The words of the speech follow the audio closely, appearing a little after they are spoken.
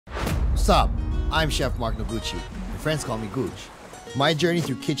Sup, I'm Chef Mark Noguchi. My friends call me Gooch. My journey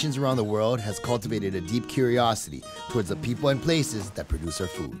through kitchens around the world has cultivated a deep curiosity towards the people and places that produce our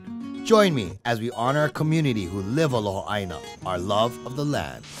food. Join me as we honor our community who live Holoholo Aina, our love of the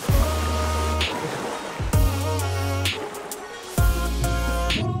land.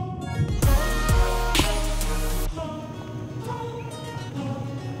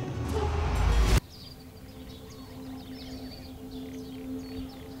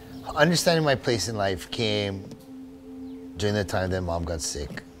 Understanding my place in life came during the time that Mom got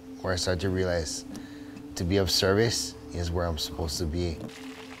sick, where I started to realize to be of service is where I'm supposed to be.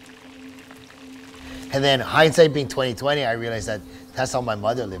 And then hindsight being 20/20, I realized that that's how my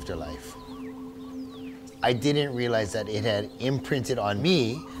mother lived her life. I didn't realize that it had imprinted on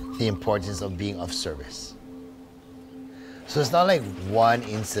me the importance of being of service. So it's not like one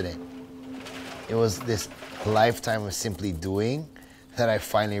incident. It was this lifetime of simply doing that I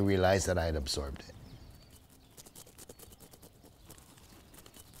finally realized that I had absorbed it.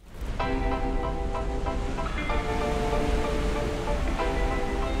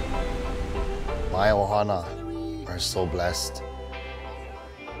 My ohana are so blessed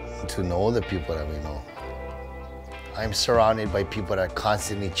to know the people that we know. I'm surrounded by people that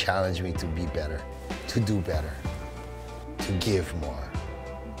constantly challenge me to be better, to do better, to give more.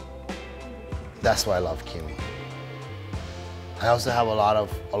 That's why I love Kimi. I also have a lot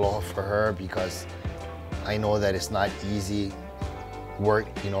of aloha for her because I know that it's not easy work,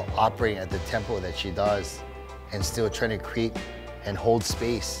 operating at the tempo that she does and still trying to create and hold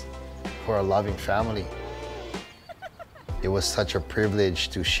space for a loving family. It was such a privilege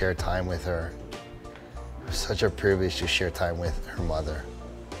to share time with her. It was such a privilege to share time with her mother.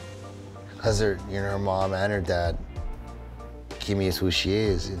 Because her mom and her dad, Kimi is who she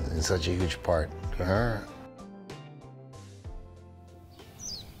is in such a huge part to her.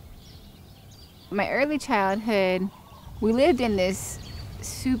 My early childhood, we lived in this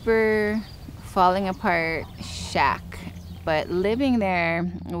super falling apart shack, but living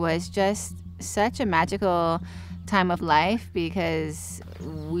there was just such a magical time of life because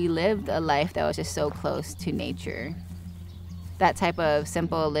we lived a life that was just so close to nature. That type of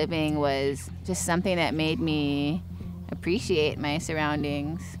simple living was just something that made me appreciate my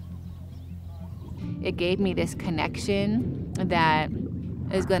surroundings. It gave me this connection that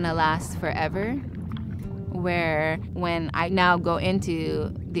is gonna last forever, where when I now go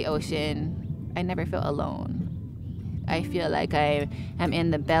into the ocean, I never feel alone. I feel like I am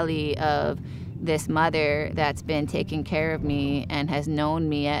in the belly of this mother that's been taking care of me and has known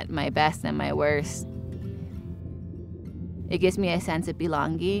me at my best and my worst. It gives me a sense of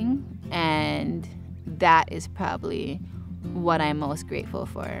belonging, and that is probably what I'm most grateful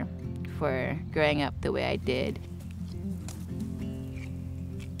for growing up the way I did.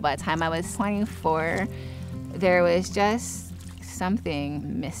 By the time I was 24, there was just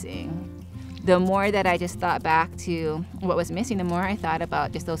something missing. The more that I just thought back to what was missing, the more I thought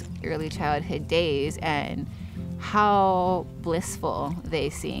about just those early childhood days and how blissful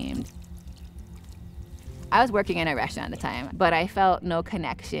they seemed. I was working in a restaurant at the time, but I felt no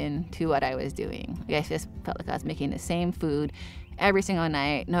connection to what I was doing. I just felt like I was making the same food every single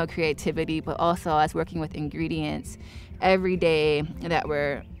night, no creativity, but also I was working with ingredients every day that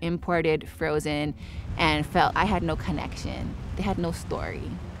were imported, frozen, and felt I had no connection. They had no story.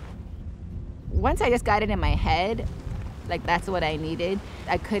 Once I just got it in my head, like that's what I needed,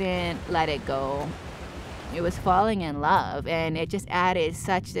 I couldn't let it go. It was falling in love, and it just added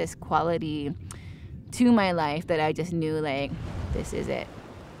such this quality to my life that I just knew, like, this is it.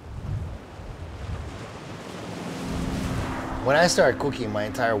 When I started cooking, my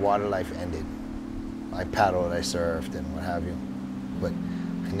entire water life ended. I paddled, I surfed, and what have you. But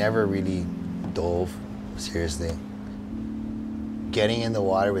I never really dove seriously. Getting in the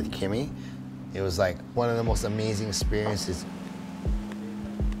water with Kimi, it was like one of the most amazing experiences.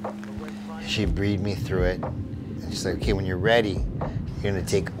 She breathed me through it. And she's like, okay, when you're ready, you're gonna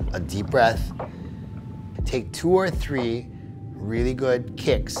take a deep breath, take 2 or 3 really good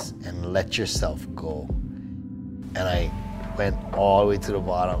kicks, and let yourself go. And I went all the way to the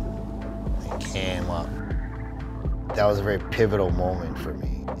bottom and came up. That was a very pivotal moment for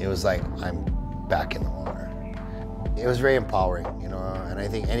me. It was like, I'm back in the water. It was very empowering, and I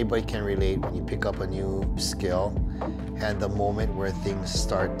think anybody can relate when you pick up a new skill and the moment where things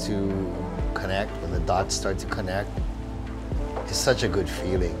start to connect, when the dots start to connect, it's such a good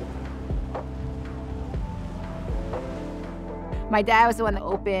feeling. My dad was the one that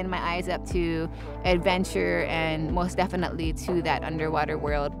opened my eyes up to adventure and most definitely to that underwater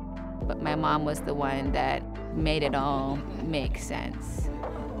world. But my mom was the one that made it all make sense.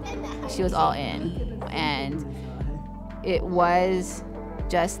 she was all in. And it was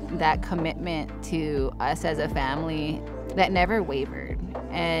just that commitment to us as a family that never wavered.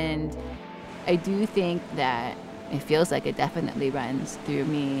 And I do think that it feels like it definitely runs through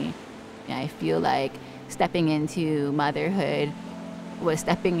me. And I feel like stepping into motherhood was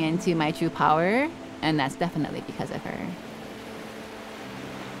stepping into my true power, and that's definitely because of her.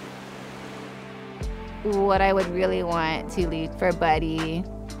 What I would really want to leave for Buddy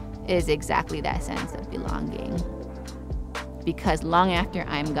is exactly that sense of belonging. Because long after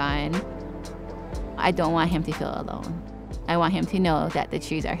I'm gone, I don't want him to feel alone. I want him to know that the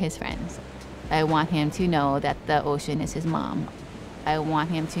trees are his friends. I want him to know that the ocean is his mom. I want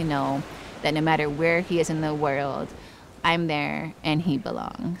him to know that no matter where he is in the world, I'm there and he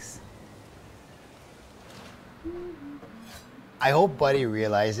belongs. I hope Buddy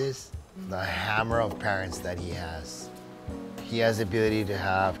realizes the hammer of parents that he has. He has the ability to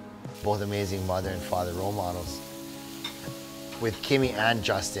have both amazing mother and father role models. With Kimi and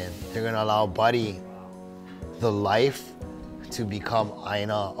Justin, they're gonna allow Buddy the life to become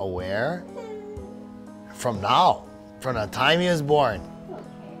Aina aware from now, from the time he was born.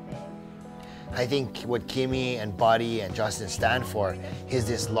 I think what Kimi and Buddy and Justin stand for is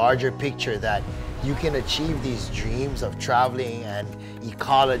this larger picture that you can achieve these dreams of traveling and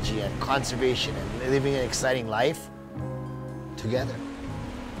ecology and conservation and living an exciting life together.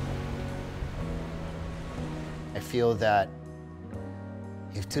 I feel that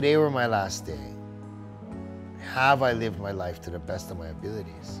if today were my last day, have I lived my life to the best of my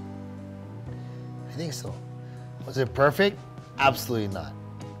abilities? I think so. Was it perfect? Absolutely not.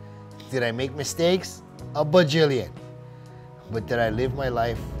 Did I make mistakes? A bajillion. But did I live my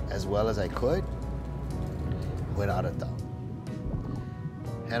life as well as I could? Without a doubt.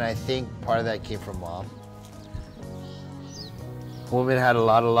 And I think part of that came from Mom. Woman had a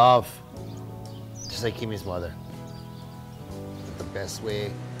lot of love, just like Kimi's mother. The best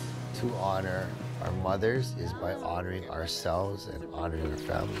way to honor our mothers is by honoring ourselves and honoring our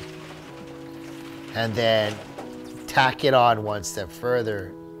family. And then tack it on one step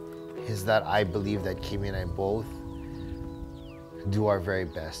further is that I believe that Kimi and I both do our very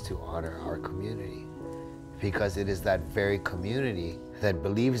best to honor our community, because it is that very community that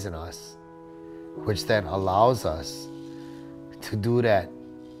believes in us, which then allows us to do that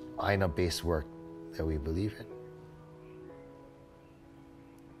Aina-based work that we believe in.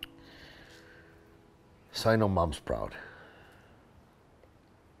 So I know Mom's proud.